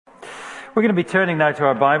We're going to be turning now to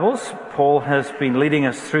our Bibles. Paul has been leading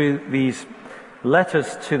us through these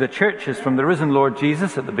letters to the churches from the risen Lord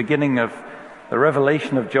Jesus at the beginning of the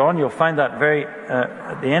Revelation of John. You'll find that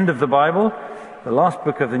at the end of the Bible, the last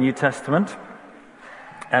book of the New Testament.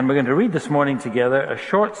 And we're going to read this morning together a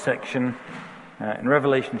short section in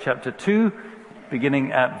Revelation chapter 2,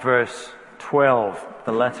 beginning at verse 12,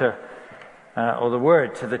 the letter or the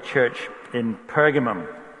word to the church in Pergamum.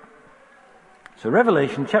 So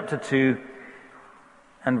Revelation chapter 2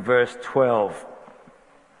 and verse 12.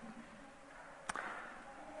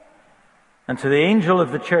 And to the angel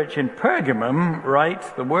of the church in Pergamum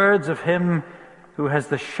write the words of him who has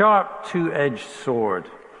the sharp two-edged sword.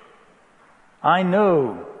 I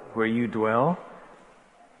know where you dwell,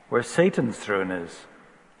 where Satan's throne is.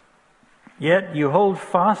 Yet you hold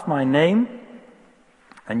fast my name,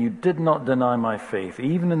 and you did not deny my faith,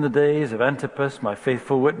 even in the days of Antipas, my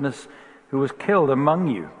faithful witness, who was killed among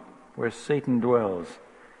you, where Satan dwells.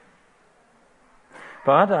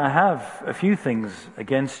 But I have a few things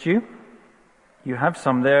against you. You have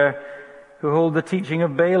some there who hold the teaching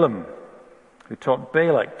of Balaam, who taught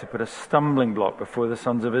Balak to put a stumbling block before the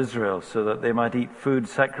sons of Israel, so that they might eat food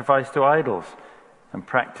sacrificed to idols and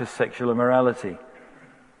practice sexual immorality.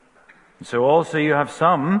 And so also you have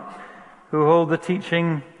some who hold the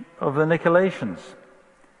teaching of the Nicolaitans.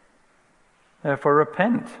 Therefore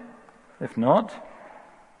repent. If not,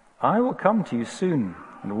 I will come to you soon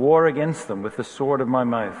and war against them with the sword of my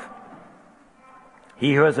mouth.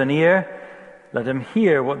 He who has an ear, let him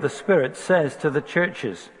hear what the Spirit says to the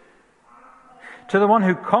churches. To the one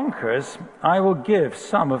who conquers, I will give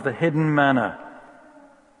some of the hidden manna.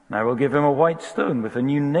 And I will give him a white stone with a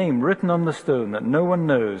new name written on the stone that no one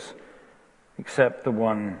knows except the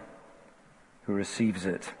one who receives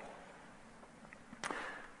it.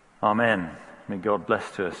 Amen. May God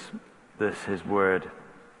bless to us this, his word.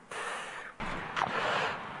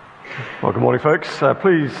 Well, good morning, folks.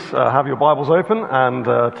 Please have your Bibles open and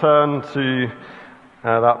turn to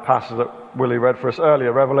that passage that Willie read for us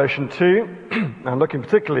earlier, Revelation 2, and looking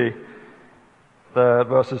particularly the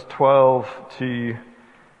verses 12 to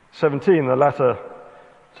 17, the letter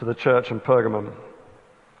to the church in Pergamum.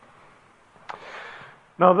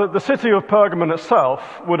 Now, the city of Pergamum itself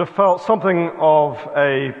would have felt something of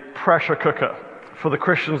a pressure cooker for the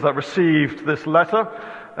Christians that received this letter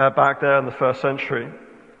back there in the first century.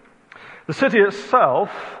 The city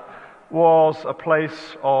itself was a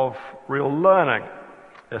place of real learning.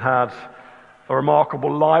 It had a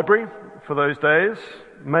remarkable library for those days,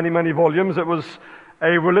 many, many volumes. It was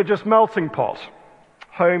a religious melting pot,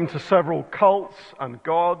 home to several cults and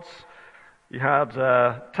gods. You had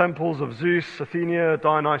temples of Zeus, Athena,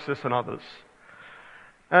 Dionysus, and others.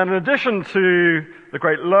 And in addition to the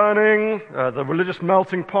great learning, the religious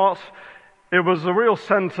melting pot, it was a real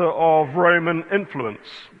center of Roman influence.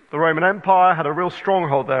 The Roman Empire had a real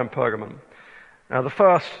stronghold there in Pergamum. Now, the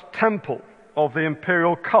first temple of the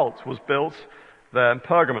imperial cult was built there in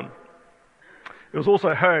Pergamum. It was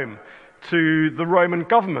also home to the Roman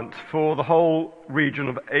government for the whole region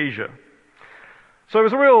of Asia. So it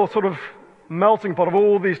was a real sort of melting pot of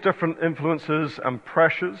all these different influences and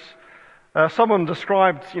pressures. Someone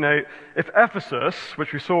described, if Ephesus,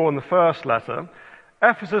 which we saw in the first letter,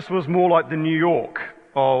 Ephesus was more like the New York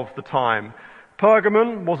of the time.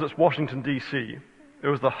 Pergamum was its Washington, D.C. It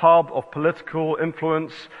was the hub of political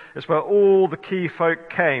influence. It's where all the key folk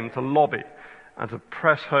came to lobby and to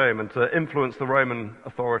press home and to influence the Roman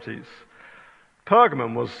authorities.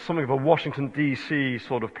 Pergamum was something of a Washington, D.C.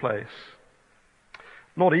 sort of place.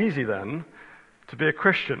 Not easy, then, to be a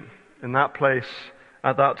Christian in that place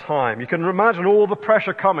at that time. You can imagine all the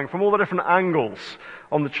pressure coming from all the different angles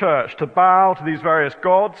on the church to bow to these various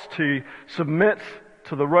gods, to submit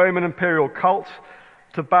to the Roman imperial cult,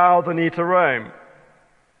 to bow the knee to Rome.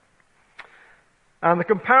 And the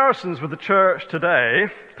comparisons with the church today,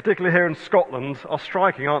 particularly here in Scotland, are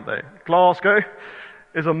striking, aren't they? Glasgow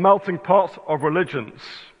is a melting pot of religions.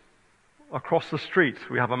 Across the street,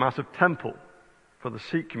 we have a massive temple for the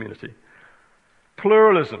Sikh community.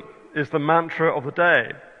 Pluralism is the mantra of the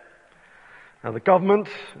day. Now, the government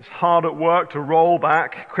is hard at work to roll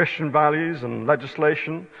back Christian values and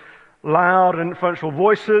legislation. Loud and influential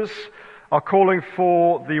voices are calling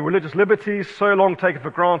for the religious liberties so long taken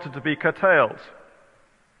for granted to be curtailed.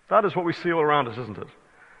 That is what we see all around us, isn't it?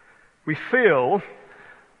 We feel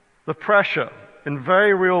the pressure in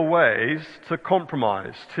very real ways to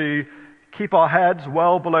compromise, to keep our heads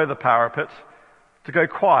well below the parapet, to go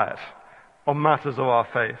quiet on matters of our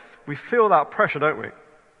faith. We feel that pressure, don't we?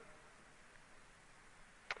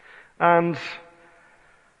 And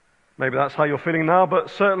maybe that's how you're feeling now,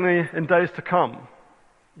 but certainly in days to come,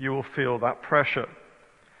 you will feel that pressure.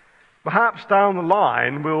 Perhaps down the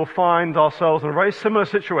line, we will find ourselves in a very similar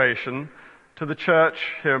situation to the church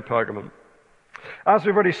here in Pergamum. As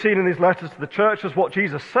we've already seen in these letters to the churches, what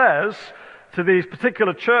Jesus says to these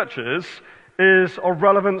particular churches is of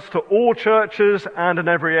relevance to all churches and in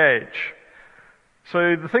every age.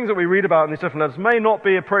 So the things that we read about in these different letters may not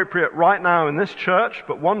be appropriate right now in this church,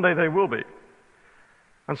 but one day they will be.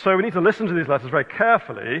 And so we need to listen to these letters very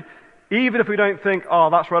carefully, even if we don't think,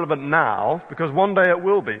 that's relevant now, because one day it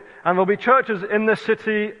will be. And there'll be churches in this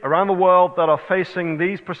city, around the world, that are facing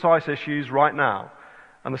these precise issues right now.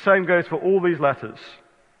 And the same goes for all these letters.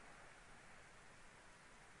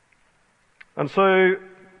 And so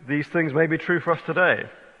these things may be true for us today.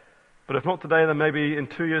 But if not today, then maybe in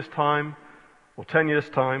 2 years' time or 10 years'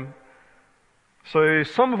 time. So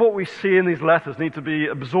some of what we see in these letters need to be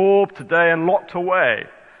absorbed today and locked away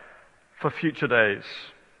for future days.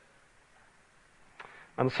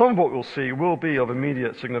 And some of what we'll see will be of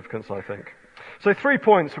immediate significance, I think. So 3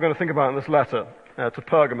 points we're going to think about in this letter to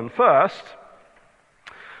Pergamum. First,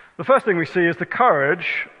 the first thing we see is the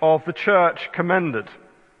courage of the church commended.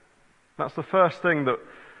 That's the first thing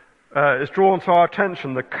that is drawn to our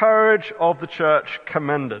attention, the courage of the church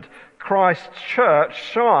commended. Christ's church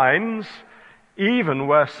shines even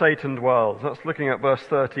where Satan dwells. That's looking at verse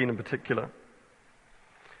 13 in particular.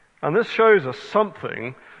 And this shows us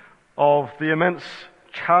something of the immense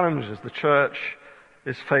challenges the church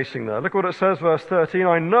is facing there. Look what it says, verse 13,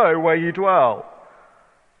 I know where you dwell,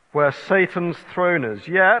 where Satan's throne is.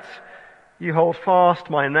 Yet you hold fast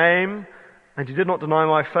my name, and you did not deny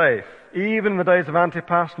my faith, even in the days of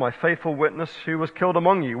Antipas, my faithful witness, who was killed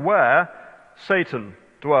among you, where Satan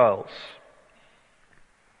dwells.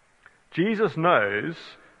 Jesus knows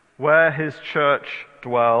where his church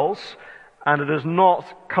dwells, and it is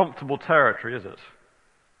not comfortable territory, is it?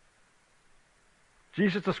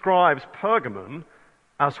 Jesus describes Pergamum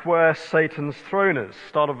as where Satan's throne is.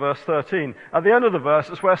 Start of verse 13. At the end of the verse,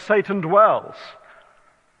 it's where Satan dwells.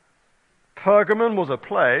 Pergamum was a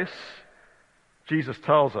place, Jesus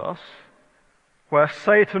tells us, where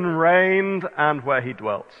Satan reigned and where he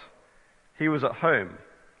dwelt. He was at home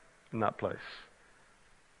in that place.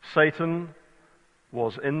 Satan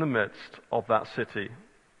was in the midst of that city,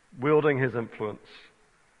 wielding his influence.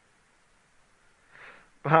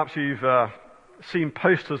 Perhaps you've seen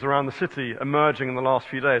posters around the city emerging in the last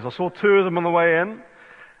few days. I saw 2 of them on the way in,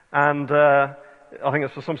 and I think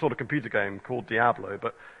it's for some sort of computer game called Diablo,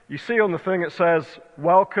 but you see on the thing it says,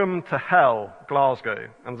 Welcome to Hell, Glasgow,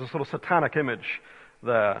 and there's a sort of satanic image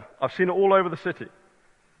there. I've seen it all over the city.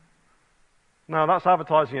 Now that's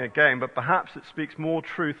advertising a game, but perhaps it speaks more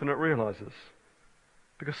truth than it realizes.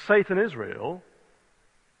 Because Satan is real.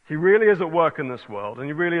 He really is at work in this world, and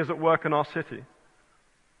he really is at work in our city.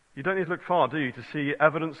 You don't need to look far, do you, to see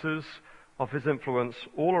evidences of his influence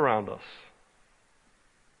all around us.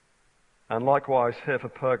 And likewise here for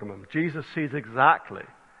Pergamum. Jesus sees exactly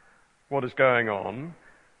what is going on,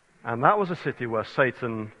 and that was a city where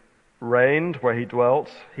Satan reigned, where he dwelt.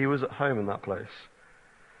 He was at home in that place.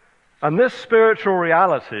 And this spiritual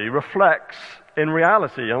reality reflects in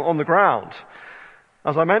reality on the ground.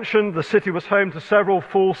 As I mentioned, the city was home to several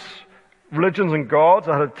false religions and gods.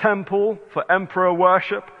 It had a temple for emperor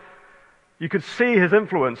worship. You could see his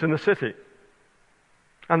influence in the city.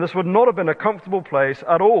 And this would not have been a comfortable place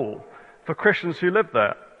at all for Christians who lived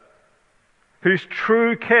there, whose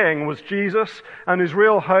true king was Jesus and whose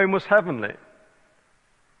real home was heavenly.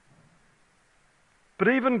 But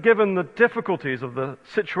even given the difficulties of the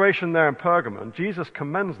situation there in Pergamum, Jesus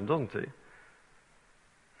commends them, doesn't he?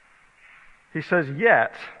 He says,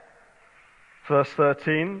 yet, verse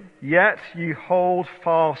 13, yet you hold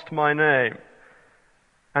fast my name,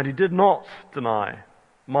 and you did not deny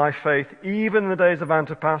my faith, even in the days of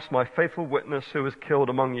Antipas, my faithful witness who was killed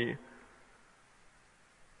among you.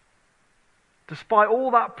 Despite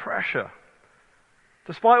all that pressure,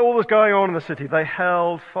 despite all that's going on in the city, they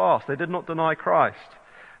held fast. They did not deny Christ.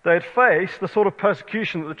 They had faced the sort of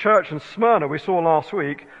persecution that the church in Smyrna we saw last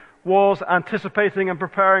week was anticipating and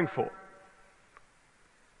preparing for.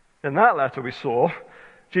 In that letter we saw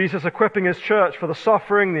Jesus equipping his church for the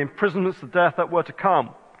suffering, the imprisonments, the death that were to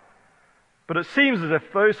come. But it seems as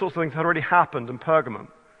if those sorts of things had already happened in Pergamum.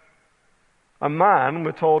 A man,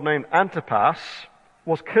 we're told, named Antipas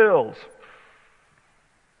was killed.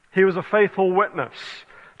 He was a faithful witness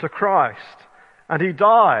to Christ, and he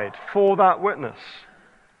died for that witness.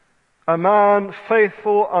 A man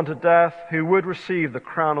faithful unto death who would receive the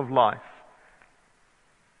crown of life.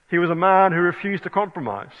 He was a man who refused to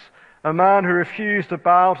compromise, a man who refused to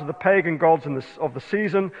bow to the pagan gods of the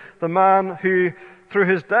season, the man who through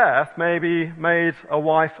his death, maybe made a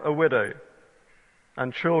wife a widow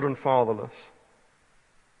and children fatherless.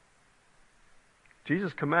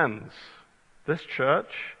 Jesus commends this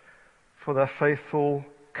church for their faithful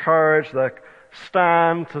courage, their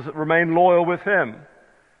stand to remain loyal with him.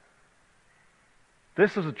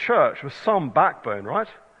 This is a church with some backbone, right?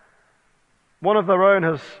 One of their own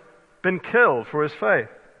has been killed for his faith.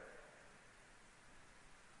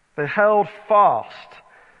 They held fast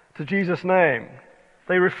to Jesus' name.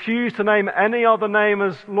 They refused to name any other name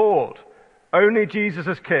as Lord. Only Jesus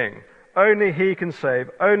is King. Only he can save.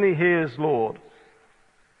 Only he is Lord.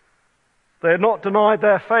 They had not denied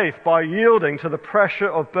their faith by yielding to the pressure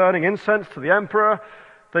of burning incense to the emperor.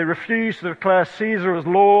 They refused to declare Caesar as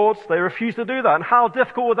Lord. They refused to do that. And how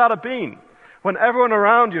difficult would that have been? When everyone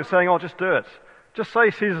around you is saying, oh, just do it. Just say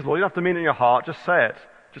Caesar's Lord. You don't have to mean it in your heart. Just say it.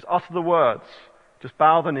 Just utter the words. Just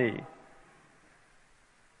bow the knee.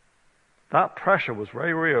 That pressure was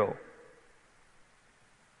very real.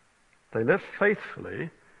 They lived faithfully,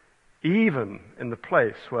 even in the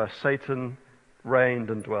place where Satan reigned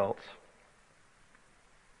and dwelt.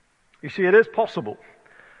 You see, it is possible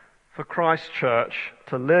for Christ's church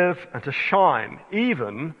to live and to shine,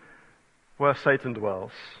 even where Satan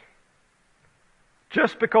dwells.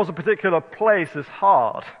 Just because a particular place is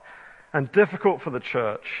hard and difficult for the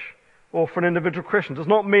church or for an individual Christian does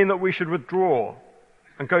not mean that we should withdraw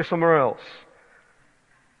and go somewhere else.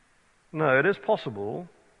 No, it is possible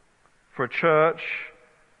for a church,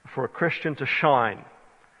 for a Christian to shine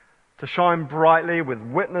brightly with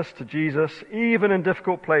witness to Jesus, even in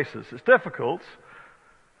difficult places. It's difficult.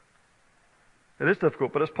 It is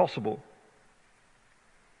difficult, but it's possible.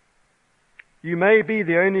 You may be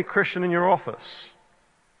the only Christian in your office.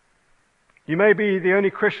 You may be the only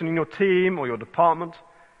Christian in your team or your department.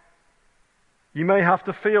 You may have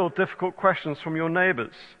to field difficult questions from your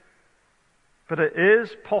neighbors. But it is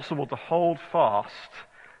possible to hold fast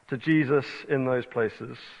to Jesus in those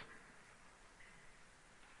places.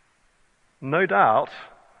 No doubt,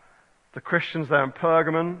 the Christians there in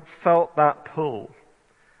Pergamum felt that pull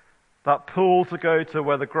to go to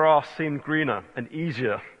where the grass seemed greener and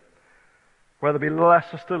easier, where there'd be less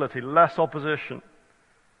hostility, less opposition.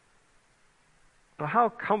 But how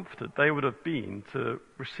comforted they would have been to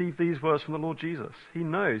receive these words from the Lord Jesus. He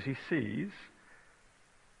knows, he sees,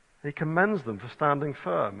 he commends them for standing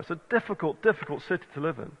firm. It's a difficult, difficult city to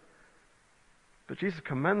live in. But Jesus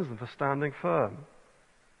commends them for standing firm.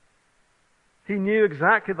 He knew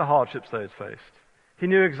exactly the hardships they had faced. He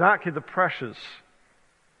knew exactly the pressures,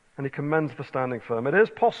 and he commends for standing firm. It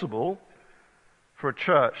is possible for a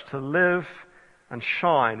church to live and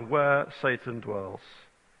shine where Satan dwells.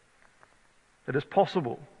 It is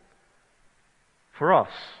possible for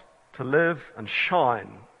us to live and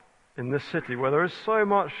shine in this city where there is so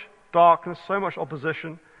much darkness, so much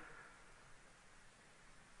opposition.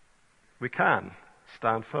 We can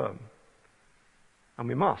stand firm, and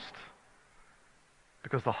we must.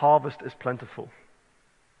 Because the harvest is plentiful.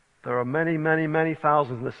 There are many, many, many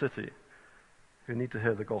thousands in the city who need to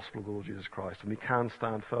hear the gospel of the Lord Jesus Christ. And we can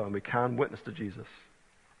stand firm. We can witness to Jesus.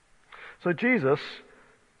 So Jesus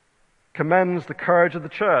commends the courage of the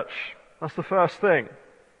church. That's the first thing.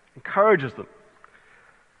 Encourages them.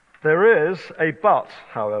 There is a but,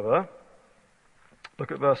 however.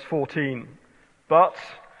 Look at verse 14. But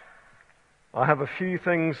I have a few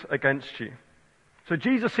things against you. So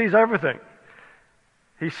Jesus sees everything.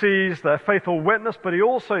 He sees their faithful witness, but he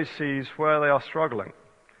also sees where they are struggling.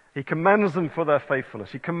 He commends them for their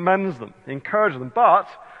faithfulness. He commends them. He encourages them. But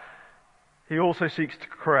he also seeks to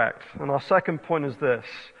correct. And our second point is this.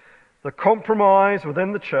 The compromise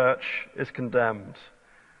within the church is condemned.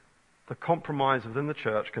 The compromise within the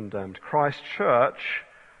church condemned. Christ's church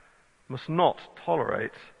must not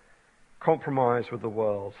tolerate compromise with the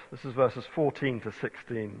world. This is verses 14 to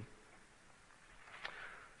 16.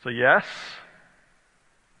 So yes,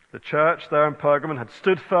 the church there in Pergamum had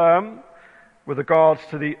stood firm with regards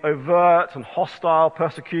to the overt and hostile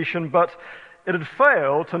persecution, but it had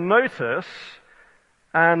failed to notice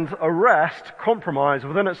and arrest compromise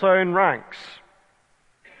within its own ranks.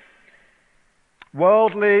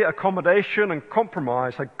 Worldly accommodation and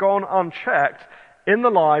compromise had gone unchecked in the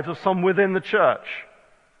lives of some within the church.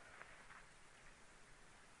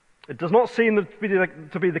 It does not seem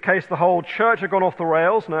to be the case the whole church had gone off the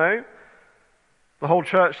rails, no. The whole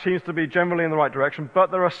church seems to be generally in the right direction,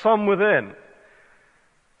 but there are some within.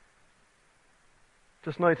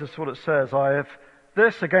 Just notice what it says. I have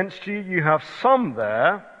this against you. You have some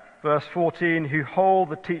there, verse 14, who hold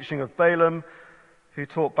the teaching of Balaam, who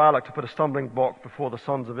taught Balak to put a stumbling block before the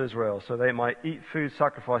sons of Israel, so they might eat food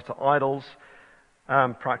sacrificed to idols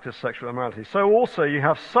and practice sexual immorality. So also you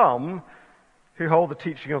have some who hold the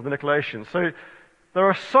teaching of the Nicolaitans. So there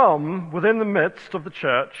are some within the midst of the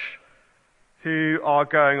church who are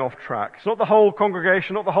going off track. It's not the whole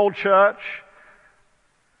congregation, not the whole church,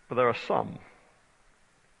 but there are some.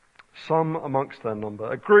 Some amongst their number.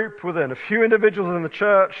 A group within, a few individuals within the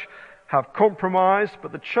church have compromised,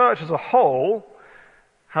 but the church as a whole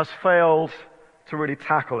has failed to really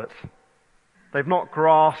tackle it. They've not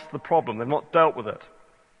grasped the problem. They've not dealt with it.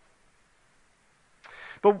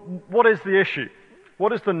 But what is the issue?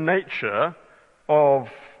 What is the nature of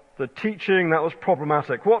the teaching that was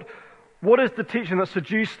problematic? What is the teaching that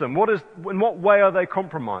seduced them? In what way are they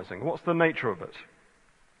compromising? What's the nature of it?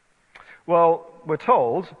 Well, we're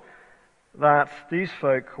told that these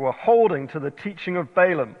folk were holding to the teaching of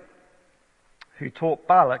Balaam, who taught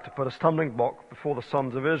Balak to put a stumbling block before the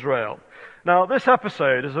sons of Israel. Now, this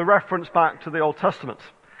episode is a reference back to the Old Testament,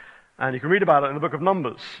 and you can read about it in the book of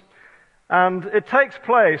Numbers. And it takes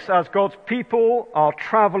place as God's people are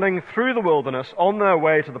traveling through the wilderness on their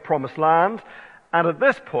way to the promised land, and at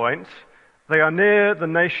this point, they are near the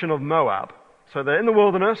nation of Moab. So they're in the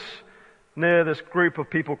wilderness, near this group of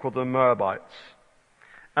people called the Moabites.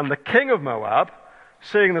 And the king of Moab,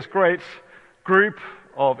 seeing this great group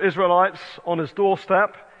of Israelites on his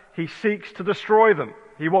doorstep, he seeks to destroy them.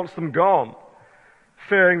 He wants them gone,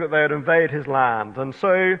 fearing that they would invade his land. And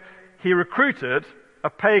so he recruited a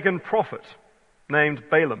pagan prophet named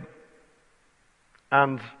Balaam.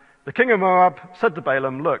 And the king of Moab said to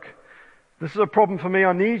Balaam, look, this is a problem for me.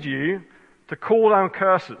 I need you to call down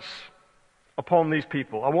curses upon these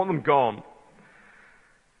people. I want them gone.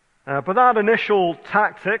 But that initial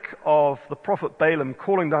tactic of the prophet Balaam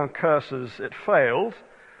calling down curses, it failed.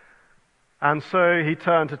 And so he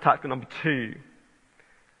turned to tactic number 2.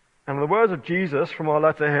 And in the words of Jesus from our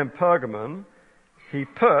letter here in Pergamum, he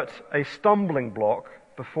put a stumbling block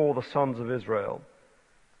before the sons of Israel.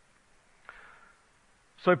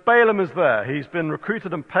 So Balaam is there. He's been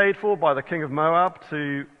recruited and paid for by the king of Moab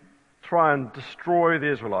to try and destroy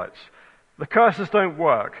the Israelites. The curses don't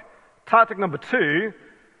work. Tactic number 2,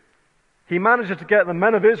 he manages to get the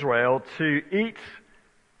men of Israel to eat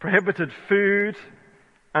prohibited food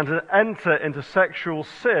and to enter into sexual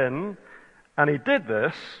sin, and he did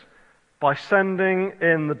this by sending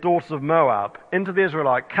in the daughters of Moab into the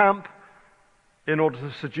Israelite camp in order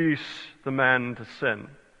to seduce the men to sin.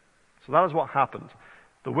 So that is what happened.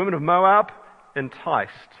 The women of Moab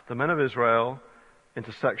enticed the men of Israel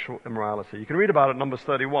into sexual immorality. You can read about it in Numbers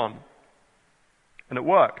 31. And it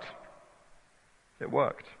worked. It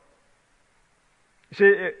worked. You see,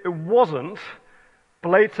 it wasn't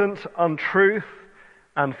blatant untruth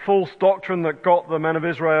and false doctrine that got the men of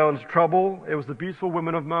Israel into trouble. It was the beautiful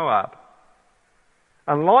women of Moab.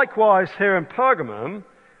 And likewise here in Pergamum,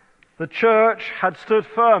 the church had stood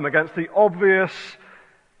firm against the obvious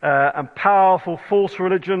and powerful false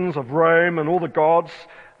religions of Rome and all the gods.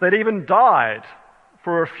 They'd even died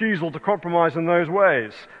for a refusal to compromise in those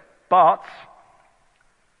ways. But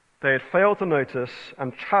they had failed to notice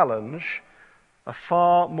and challenge a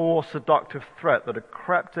far more seductive threat that had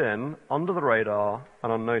crept in under the radar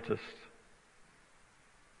and unnoticed.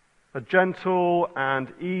 A gentle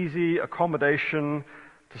and easy accommodation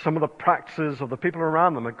to some of the practices of the people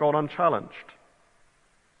around them had gone unchallenged.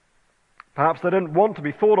 Perhaps they didn't want to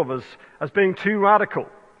be thought of as being too radical.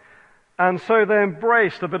 And so they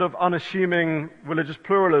embraced a bit of unassuming religious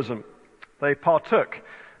pluralism. They partook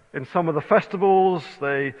in some of the festivals,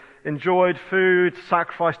 they enjoyed food,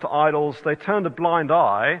 sacrificed to idols, they turned a blind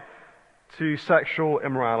eye to sexual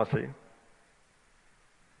immorality.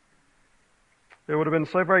 It would have been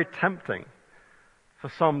so very tempting for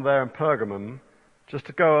some there in Pergamum just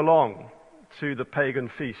to go along to the pagan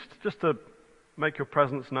feast, just to make your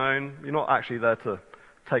presence known. You're not actually there to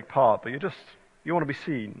take part, but you want to be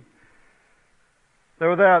seen. They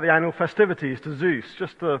were there at the annual festivities to Zeus,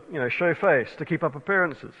 just to, show face, to keep up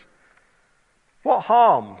appearances. What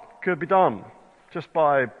harm could be done just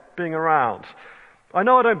by being around? I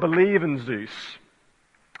know I don't believe in Zeus,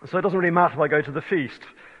 so it doesn't really matter if I go to the feast.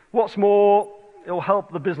 What's more, it'll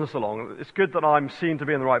help the business along. It's good that I'm seen to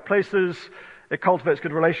be in the right places. It cultivates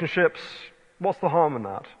good relationships. What's the harm in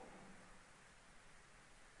that?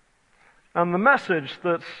 And the message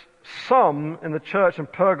that some in the church in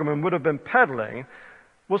Pergamum would have been peddling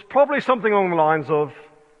was probably something along the lines of,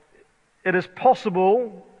 it is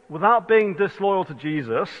possible, without being disloyal to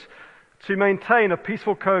Jesus, to maintain a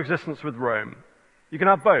peaceful coexistence with Rome. You can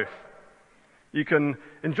have both. You can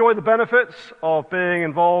enjoy the benefits of being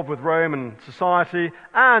involved with Rome and society,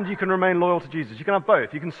 and you can remain loyal to Jesus. You can have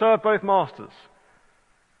both. You can serve both masters.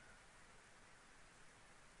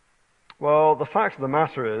 Well, the fact of the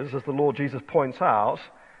matter is, as the Lord Jesus points out,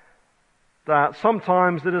 that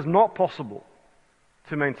sometimes it is not possible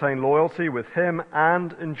to maintain loyalty with Him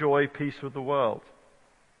and enjoy peace with the world.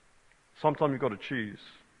 Sometimes you've got to choose.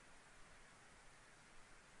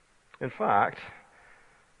 In fact,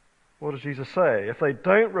 what does Jesus say? If they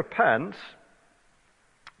don't repent,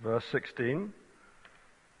 verse 16,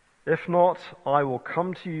 if not, I will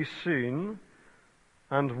come to you soon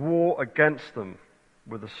and war against them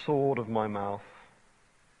with the sword of my mouth.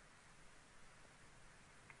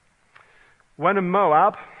 When in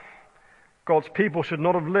Moab, God's people should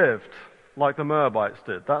not have lived like the Moabites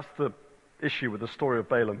did. That's the issue with the story of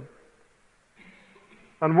Balaam.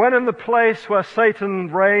 And when in the place where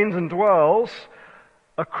Satan reigns and dwells,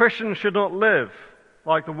 a Christian should not live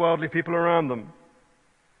like the worldly people around them.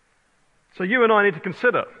 So you and I need to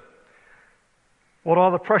consider, what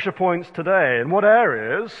are the pressure points today? In what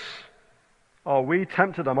areas are we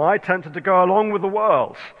tempted, am I tempted to go along with the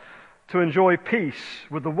world, to enjoy peace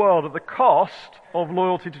with the world at the cost of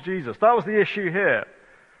loyalty to Jesus? That was the issue here.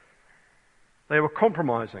 They were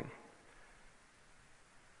compromising.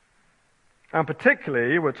 And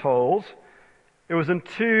particularly, we're told, it was in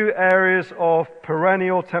two areas of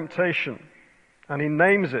perennial temptation. And he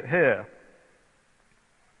names it here.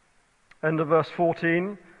 End of verse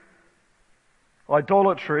 14.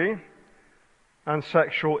 Idolatry and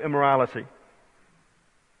sexual immorality.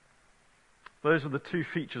 Those are the two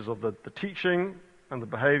features of the teaching and the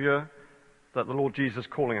behavior that the Lord Jesus is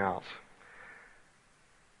calling out.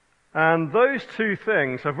 And those two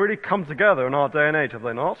things have really come together in our day and age, have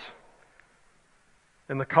they not?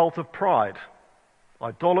 In the cult of pride.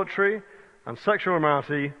 Idolatry and sexual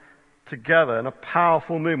immorality together in a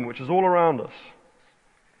powerful movement which is all around us.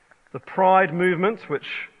 The Pride movement, which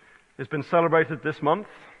has been celebrated this month,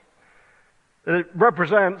 it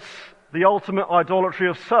represents the ultimate idolatry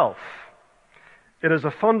of self. It is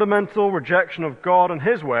a fundamental rejection of God and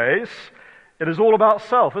His ways. It is all about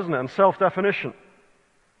self, isn't it, and self-definition.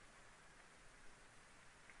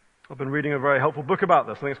 I've been reading a very helpful book about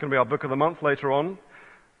this. I think it's going to be our book of the month later on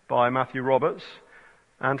by Matthew Roberts.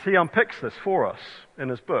 And he unpicks this for us in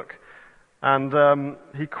his book. And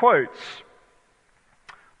he quotes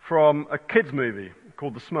from a kids' movie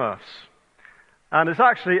called The Smurfs. And it's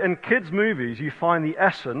actually in kids' movies you find the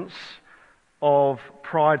essence of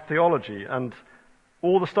pride theology. And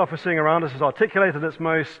all the stuff we're seeing around us is articulated in its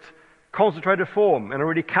most concentrated form in a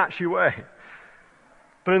really catchy way.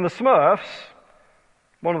 But in The Smurfs,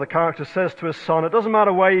 one of the characters says to his son, it doesn't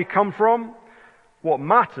matter where you come from, what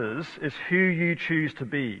matters is who you choose to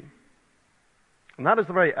be. And that is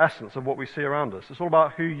the very essence of what we see around us. It's all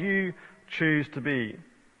about who you choose to be.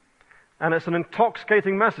 And it's an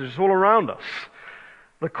intoxicating message. It's all around us.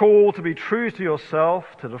 The call to be true to yourself,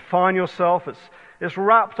 to define yourself, it's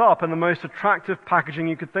wrapped up in the most attractive packaging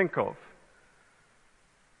you could think of.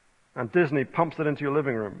 And Disney pumps it into your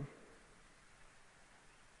living room.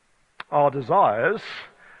 Our desires,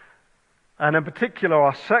 and in particular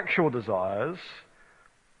our sexual desires,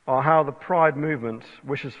 are how the Pride movement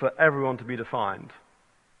wishes for everyone to be defined.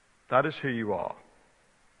 That is who you are.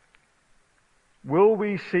 Will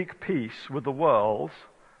we seek peace with the world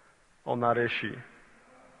on that issue?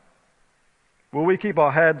 Will we keep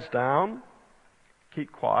our heads down,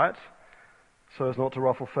 keep quiet, so as not to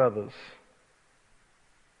ruffle feathers?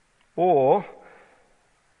 Or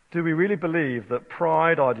do we really believe that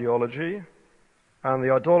pride ideology and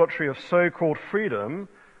the idolatry of so-called freedom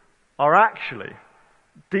are actually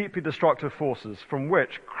deeply destructive forces from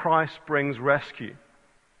which Christ brings rescue?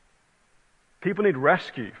 People need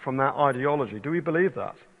rescue from that ideology. Do we believe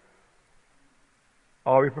that?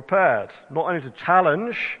 Are we prepared not only to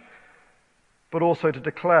challenge, but also to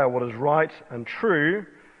declare what is right and true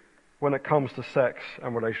when it comes to sex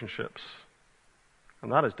and relationships?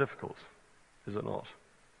 And that is difficult, is it not?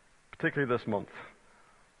 Particularly this month.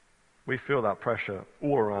 We feel that pressure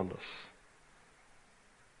all around us.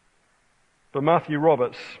 But Matthew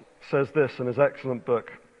Roberts says this in his excellent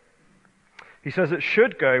book. He says it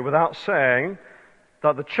should go without saying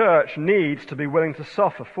that the church needs to be willing to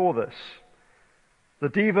suffer for this. The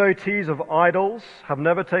devotees of idols have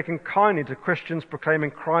never taken kindly to Christians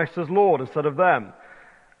proclaiming Christ as Lord instead of them.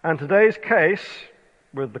 And today's case,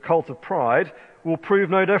 with the cult of pride, will prove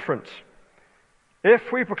no different.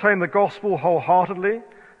 If we proclaim the gospel wholeheartedly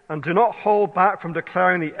and do not hold back from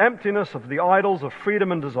declaring the emptiness of the idols of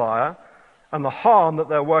freedom and desire and the harm that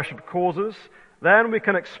their worship causes, then we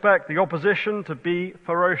can expect the opposition to be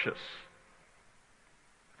ferocious.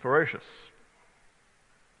 Ferocious.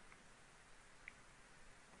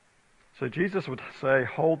 So Jesus would say,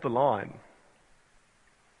 hold the line.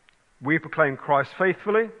 We proclaim Christ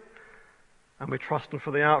faithfully, and we trust Him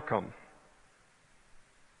for the outcome.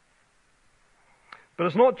 But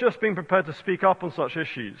it's not just being prepared to speak up on such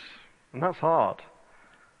issues, and that's hard.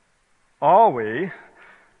 Are we,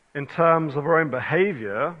 in terms of our own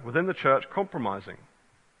behavior within the church, compromising?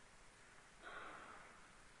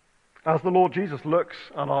 As the Lord Jesus looks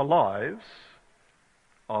at our lives,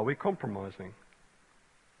 are we compromising?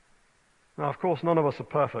 Now, of course, none of us are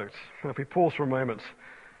perfect. If we pause for a moment,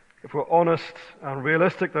 if we're honest and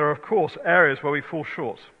realistic, there are, of course, areas where we fall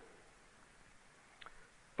short.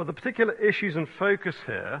 But the particular issues in focus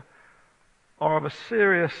here are of a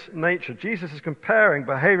serious nature. Jesus is comparing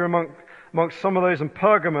behavior amongst some of those in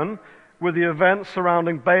Pergamum with the events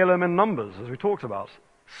surrounding Balaam in Numbers, as we talked about.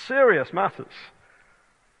 Serious matters.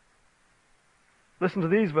 Listen to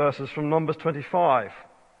these verses from Numbers 25.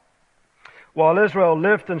 While Israel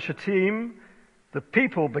lived in Shittim, the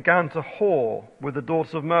people began to whore with the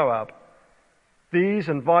daughters of Moab. These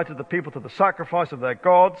invited the people to the sacrifice of their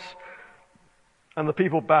gods, and the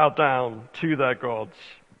people bowed down to their gods.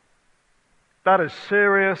 That is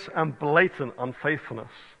serious and blatant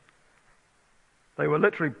unfaithfulness. They were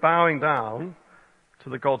literally bowing down to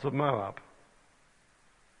the gods of Moab.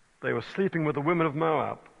 They were sleeping with the women of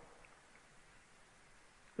Moab.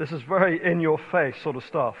 This is very in-your-face sort of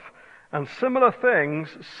stuff. And similar things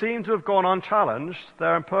seem to have gone unchallenged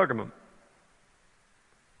there in Pergamum.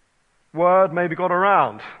 Word maybe got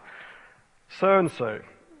around. So-and-so,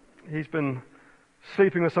 he's been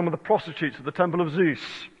sleeping with some of the prostitutes at the temple of Zeus.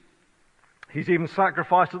 He's even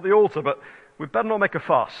sacrificed at the altar, but we'd better not make a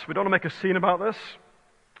fuss. We don't want to make a scene about this.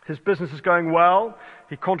 His business is going well.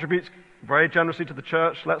 He contributes very generously to the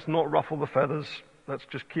church. Let's not ruffle the feathers. Let's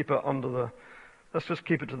just keep it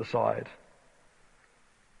to the side.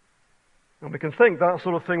 And we can think that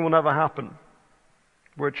sort of thing will never happen.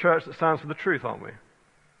 We're a church that stands for the truth, aren't we?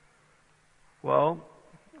 Well,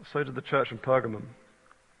 so did the church in Pergamum.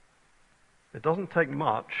 It doesn't take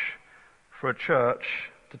much for a church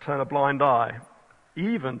to turn a blind eye,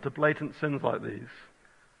 even to blatant sins like these.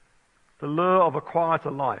 The lure of a quieter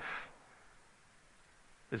life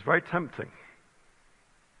is very tempting.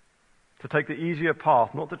 To take the easier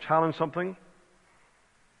path, not to challenge something,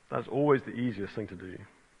 that's always the easiest thing to do.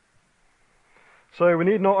 So we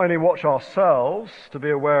need not only watch ourselves to be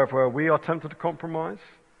aware of where we are tempted to compromise,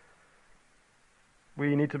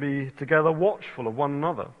 we need to be together watchful of one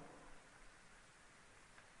another.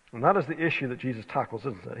 And that is the issue that Jesus tackles,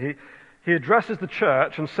 isn't it? He addresses the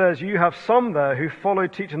church and says, you have some there who follow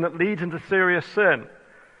teaching that leads into serious sin.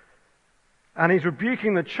 And he's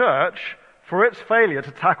rebuking the church for its failure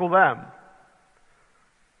to tackle them.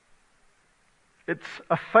 It's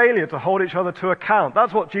a failure to hold each other to account.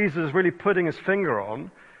 That's what Jesus is really putting his finger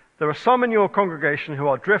on. There are some in your congregation who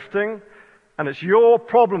are drifting, and it's your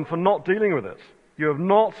problem for not dealing with it. You have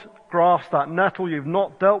not grasped that nettle. You've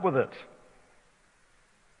not dealt with it.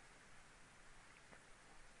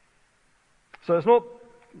 So it's not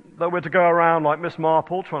that we're to go around like Miss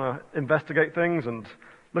Marple trying to investigate things and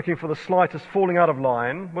looking for the slightest falling out of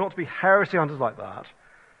line. We're not to be heresy hunters like that.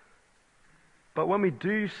 But when we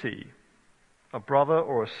do see a brother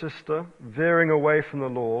or a sister veering away from the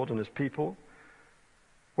Lord and his people,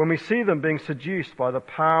 when we see them being seduced by the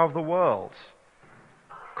power of the world,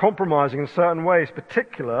 compromising in certain ways,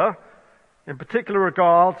 in particular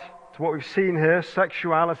regard to what we've seen here,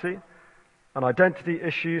 sexuality and identity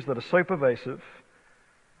issues that are so pervasive,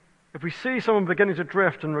 if we see someone beginning to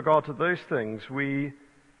drift in regard to those things, we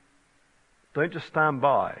don't just stand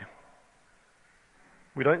by.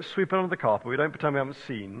 We don't sweep it under the carpet. We don't pretend we haven't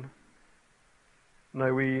seen.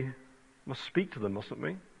 No, we must speak to them, mustn't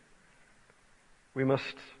we? We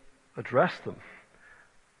must address them,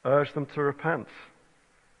 urge them to repent.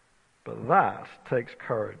 But that takes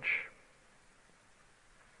courage.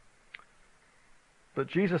 But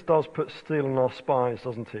Jesus does put steel in our spines,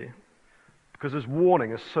 doesn't he? Because his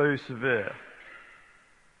warning is so severe.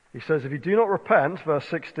 He says, if you do not repent, verse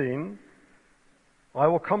 16, I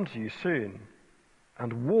will come to you soon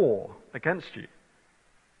and war against you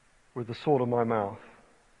with the sword of my mouth.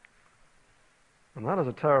 And that is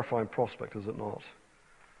a terrifying prospect, is it not?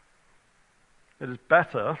 It is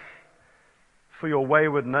better for your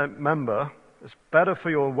wayward member, it's better for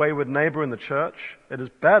your wayward neighbor in the church, it is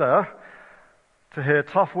better to hear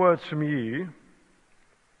tough words from you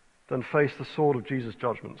than face the sword of Jesus'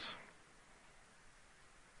 judgments.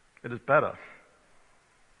 It is better.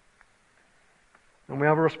 And we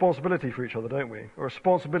have a responsibility for each other, don't we? A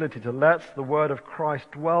responsibility to let the word of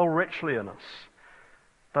Christ dwell richly in us,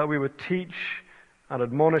 that we would teach and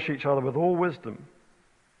admonish each other with all wisdom,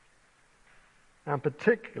 and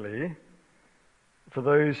particularly for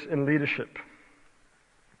those in leadership,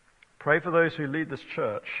 Pray for those who lead this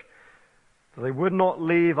church, that they would not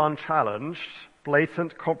leave unchallenged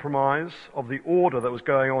blatant compromise of the order that was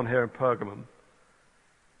going on here in Pergamum.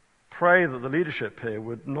 Pray that the leadership here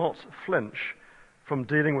would not flinch from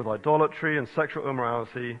dealing with idolatry and sexual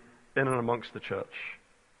immorality in and amongst the church.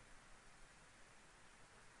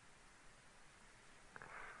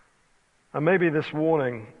 And maybe this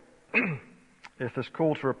warning, if this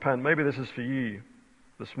call to repent, maybe this is for you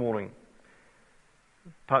this morning.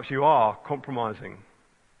 Perhaps you are compromising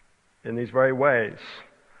in these very ways.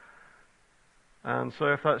 And so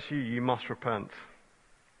if that's you, you must repent.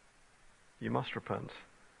 You must repent.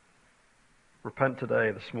 Repent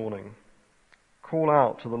today, this morning. Call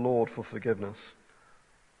out to the Lord for forgiveness.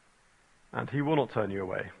 And He will not turn you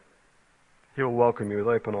away. He will welcome you with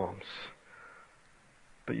open arms.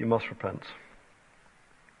 But you must repent.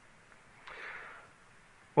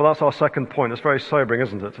 Well, that's our second point. It's very sobering,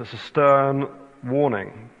 isn't it? It's a stern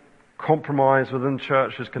warning. Compromise within the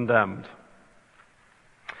church is condemned.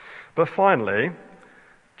 But finally,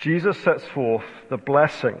 Jesus sets forth the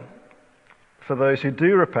blessing for those who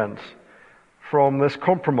do repent from this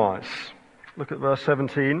compromise. Look at verse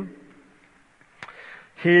 17.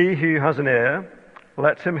 He who has an ear,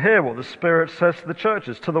 let him hear what the Spirit says to the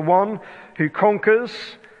churches. To the one who conquers,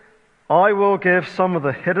 I will give some of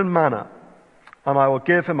the hidden manna, and I will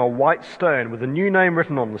give him a white stone with a new name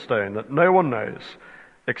written on the stone that no one knows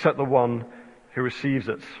except the one who receives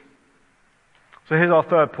it. So here's our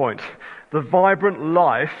third point. The vibrant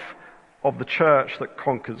life of the church that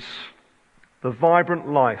conquers. The vibrant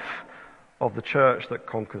life of the church that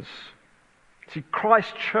conquers. See,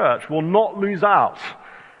 Christ's church will not lose out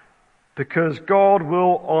because God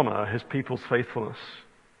will honor His people's faithfulness.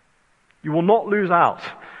 You will not lose out.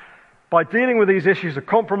 By dealing with these issues of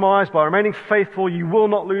compromise, by remaining faithful, you will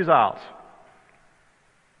not lose out.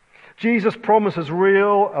 Jesus promises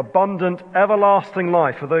real, abundant, everlasting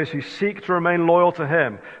life for those who seek to remain loyal to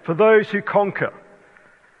Him, for those who conquer.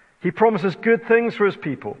 He promises good things for His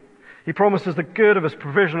people. He promises the good of His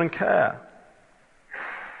provision and care.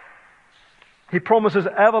 He promises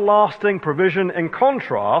everlasting provision in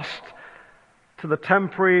contrast to the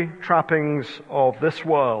temporary trappings of this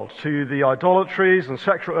world, to the idolatries and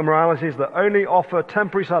sexual immoralities that only offer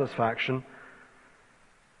temporary satisfaction,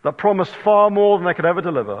 that promise far more than they could ever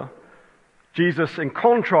deliver. Jesus, in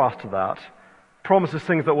contrast to that, promises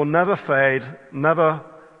things that will never fade, never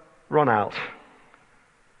run out.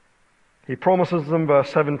 He promises them, verse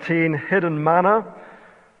 17, hidden manna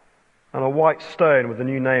and a white stone with a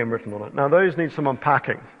new name written on it. Now those need some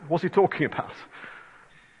unpacking. What's he talking about?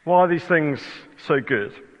 Why are these things so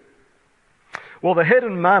good? Well, the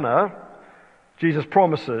hidden manna, Jesus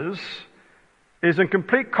promises, is in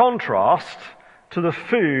complete contrast to the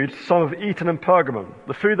food some have eaten in Pergamum,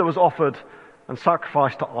 the food that was offered and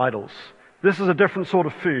sacrificed to idols. This is a different sort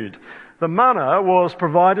of food. The manna was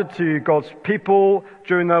provided to God's people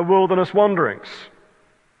during their wilderness wanderings.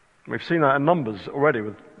 We've seen that in Numbers already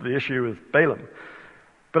with the issue with Balaam.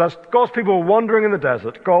 But as God's people were wandering in the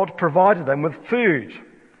desert, God provided them with food,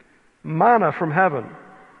 manna from heaven.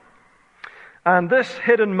 And this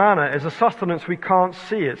hidden manna is a sustenance we can't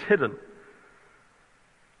see, it's hidden.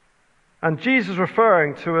 And Jesus is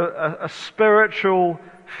referring to a spiritual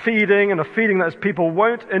feeding, and a feeding that his people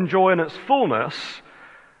won't enjoy in its fullness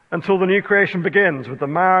until the new creation begins with the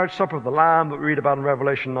marriage supper of the Lamb that we read about in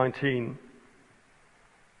Revelation 19.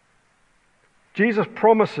 Jesus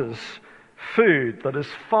promises food that is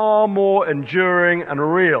far more enduring and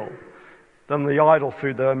real than the idol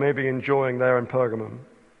food they may be enjoying there in Pergamum.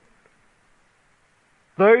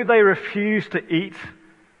 Though they refuse to eat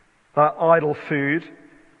that idol food,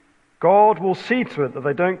 God will see to it that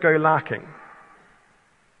they don't go lacking.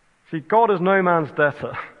 See, God is no man's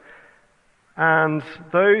debtor. And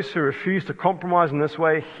those who refuse to compromise in this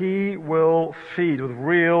way, He will feed with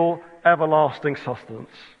real, everlasting sustenance.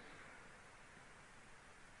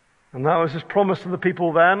 And that was His promise to the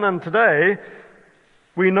people then, and today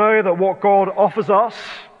we know that what God offers us,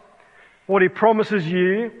 what He promises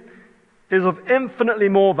you, is of infinitely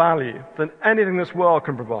more value than anything this world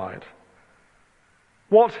can provide.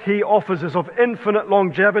 What He offers is of infinite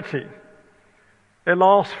longevity. It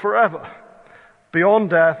lasts forever,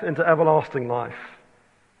 beyond death into everlasting life.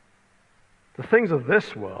 The things of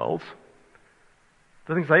this world,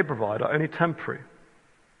 the things they provide are only temporary.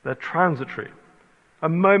 They're transitory. A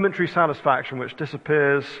momentary satisfaction which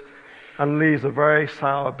disappears and leaves a very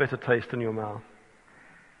sour, bitter taste in your mouth.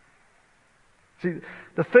 See,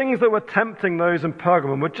 the things that were tempting those in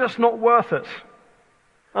Pergamum were just not worth it.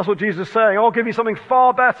 That's what Jesus is saying. I'll give you something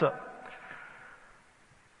far better.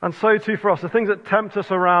 And so too for us. The things that tempt us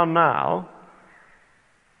around now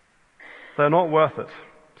They're not worth it,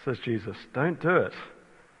 says Jesus. Don't do it.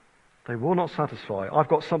 They will not satisfy. I've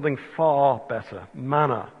got something far better,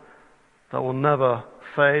 manna, that will never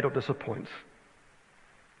fade or disappoint.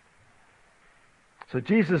 So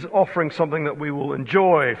Jesus is offering something that we will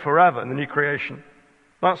enjoy forever in the new creation.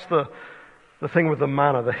 That's the thing with the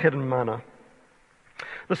manna, the hidden manna.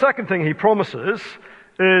 The second thing he promises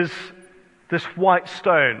is this white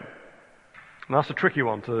stone. And that's a tricky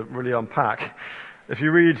one to really unpack. If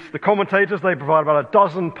you read the commentators, they provide about a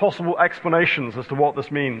dozen possible explanations as to what this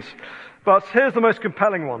means. But here's the most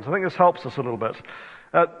compelling ones. I think this helps us a little bit.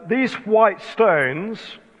 These white stones,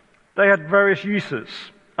 they had various uses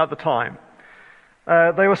at the time.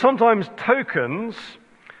 They were sometimes tokens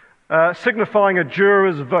signifying a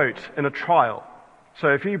juror's vote in a trial. So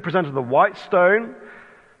if you presented the white stone,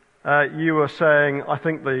 you were saying, I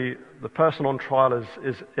think the person on trial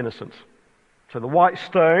is innocent. So the white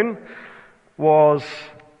stone was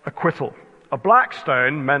acquittal. A black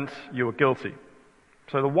stone meant you were guilty.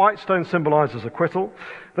 So the white stone symbolizes acquittal.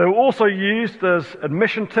 They were also used as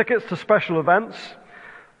admission tickets to special events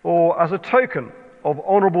or as a token of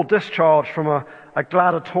honorable discharge from a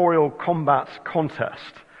gladiatorial combat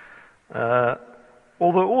contest,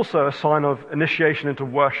 although also a sign of initiation into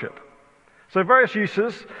worship. So various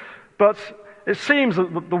uses, but it seems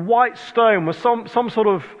that the white stone was some sort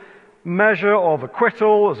of measure of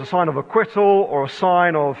acquittal, as a sign of acquittal, or a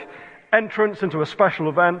sign of entrance into a special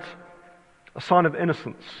event, a sign of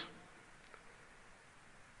innocence.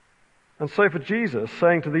 And so for Jesus,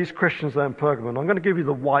 saying to these Christians there in Pergamum, I'm going to give you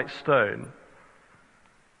the white stone,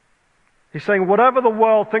 he's saying whatever the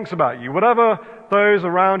world thinks about you, whatever those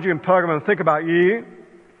around you in Pergamum think about you,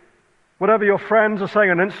 whatever your friends are saying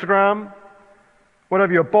on Instagram,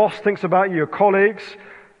 whatever your boss thinks about you, your colleagues,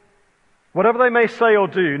 whatever they may say or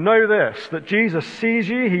do, know this, that Jesus sees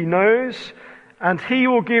you, he knows, and he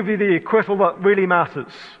will give you the acquittal that really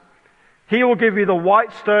matters. He will give you the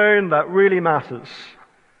white stone that really matters.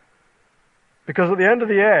 Because at the end of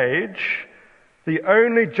the age, the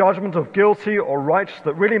only judgment of guilty or righteous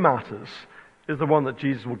that really matters is the one that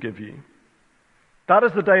Jesus will give you. That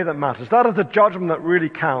is the day that matters. That is the judgment that really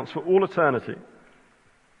counts for all eternity.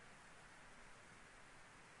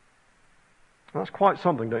 That's quite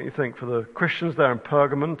something, don't you think, for the Christians there in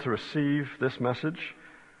Pergamum to receive this message,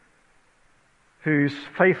 whose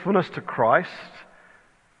faithfulness to Christ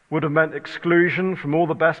would have meant exclusion from all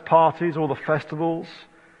the best parties, all the festivals,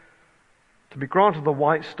 to be granted the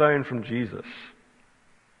white stone from Jesus.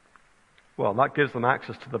 Well, that gives them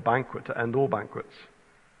access to the banquet, to end all banquets.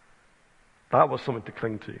 That was something to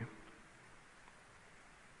cling to.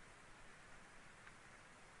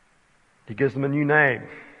 He gives them a new name,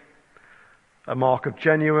 a mark of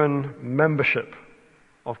genuine membership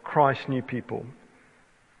of Christ's new people,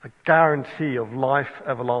 a guarantee of life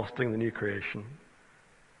everlasting in the new creation.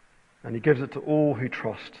 And he gives it to all who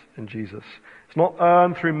trust in Jesus. It's not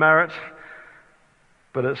earned through merit,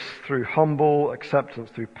 but it's through humble acceptance,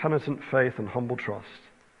 through penitent faith and humble trust.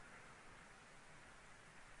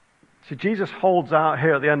 See, Jesus holds out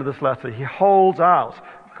here at the end of this letter, he holds out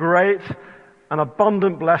great and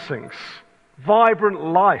abundant blessings, vibrant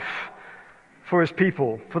life for his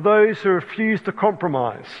people, for those who refuse to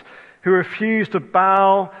compromise, who refuse to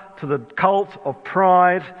bow to the cult of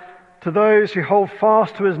pride, to those who hold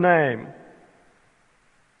fast to his name.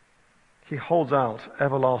 He holds out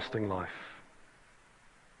everlasting life.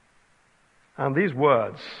 And these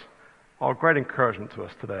words are a great encouragement to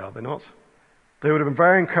us today, are they not? They would have been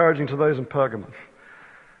very encouraging to those in Pergamum.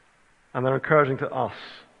 And they're encouraging to us.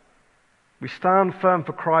 We stand firm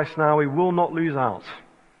for Christ now. We will not lose out.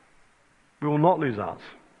 We will not lose out.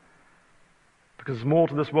 Because there's more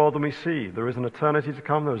to this world than we see. There is an eternity to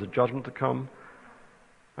come. There is a judgment to come.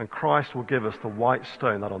 And Christ will give us the white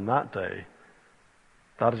stone that on that day,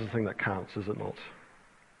 that is the thing that counts, is it not?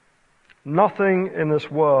 Nothing in this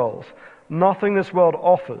world, nothing this world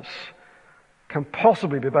offers can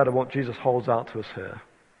possibly be better than what Jesus holds out to us here.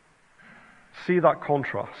 See that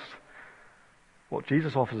contrast. What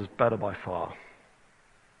Jesus offers is better by far.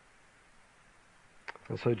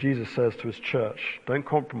 And so Jesus says to his church, don't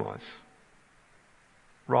compromise.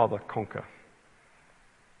 Rather, conquer.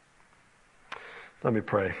 Let me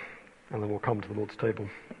pray, and then we'll come to the Lord's table.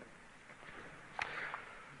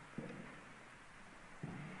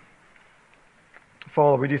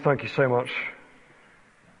 Father, we do thank you so much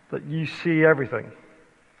that you see everything.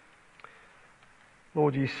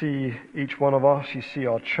 Lord, you see each one of us, you see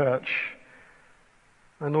our church,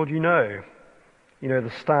 and Lord, you know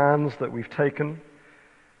the stands that we've taken.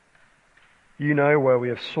 You know where we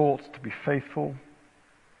have sought to be faithful.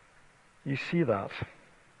 You see that.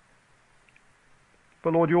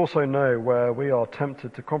 But Lord, you also know where we are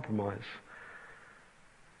tempted to compromise,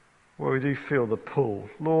 where we do feel the pull.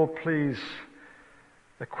 Lord, please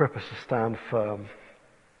equip us to stand firm.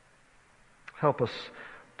 Help us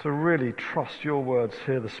to really trust your words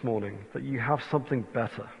here this morning, that you have something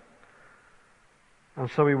better. And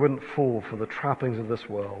so we wouldn't fall for the trappings of this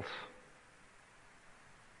world.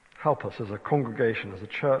 Help us as a congregation, as a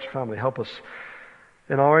church family. Help us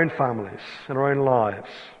in our own families, in our own lives.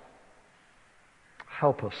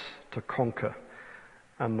 Help us to conquer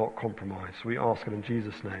and not compromise. We ask it in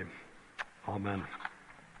Jesus' name. Amen.